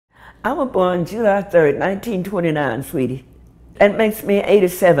I was born July 3rd, 1929, sweetie. That makes me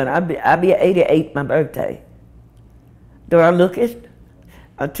 87. I'll be 88 my birthday. Do I look it?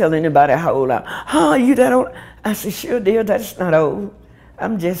 I'll tell anybody how old I am. Oh, you that old? I said, sure, dear, that's not old.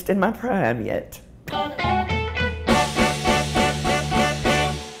 I'm just in my prime yet.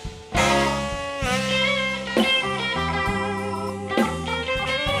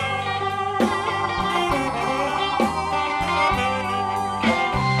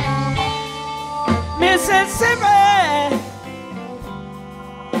 Mississippi,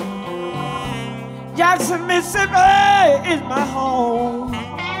 Jackson, Mississippi is my home.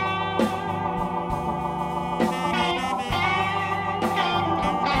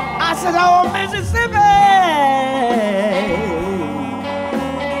 I said, oh, Mississippi,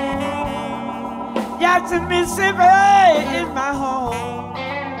 Jackson, Mississippi is my home.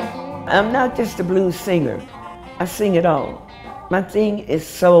 I'm not just a blues singer. I sing it all. My thing is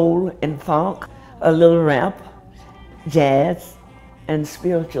soul and funk, a little rap, jazz, and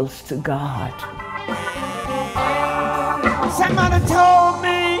spirituals to God. Somebody told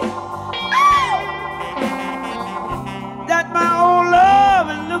me that my old love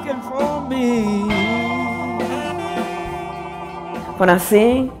is looking for me. When I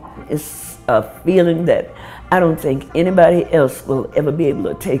sing, it's a feeling that I don't think anybody else will ever be able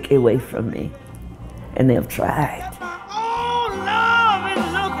to take away from me. And they've tried. My old love is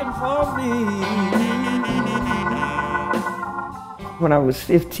looking for me. When I was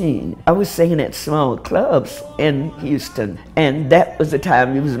 15, I was singing at small clubs in Houston, and that was the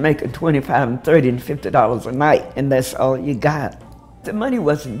time you was making $25 and $30 and $50 a night, and that's all you got. The money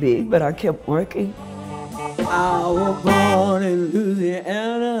wasn't big, but I kept working. I was born in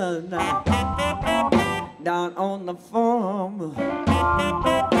Louisiana, down on the farm.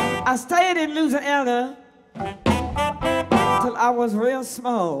 I stayed in Louisiana till I was real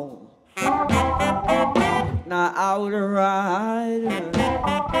small. Now I would ride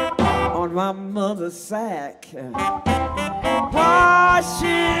on my mother's sack while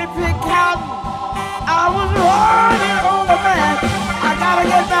she picked cotton. I was riding on the back. I gotta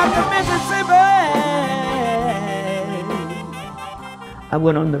get back to Mississippi. I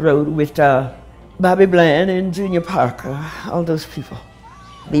went on the road with Bobby Bland and Junior Parker, all those people.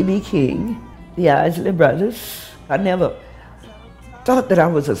 B.B. King, the Isley Brothers. I never thought that I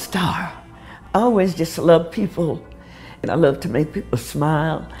was a star. I always just love people, and I love to make people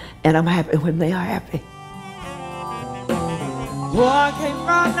smile, and I'm happy when they are happy. Well, I can't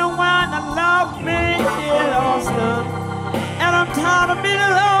find no one that loves me in Austin, and I'm tired of being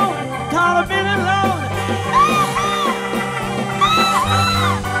alone, tired of being alone.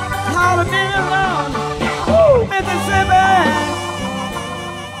 Tired of being alone. Woo, Mississippi.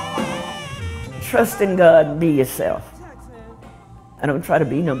 Trust in God and be yourself. I don't try to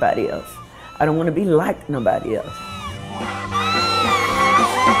be nobody else. I don't want to be like nobody else.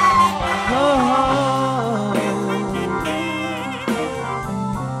 Oh,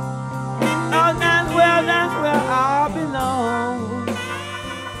 that's where I belong.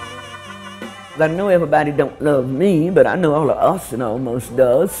 I know everybody don't love me, but I know all of Austin almost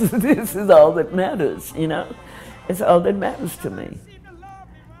does. This is all that matters, you know? It's all that matters to me.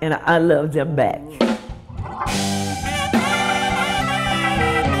 And I love them back.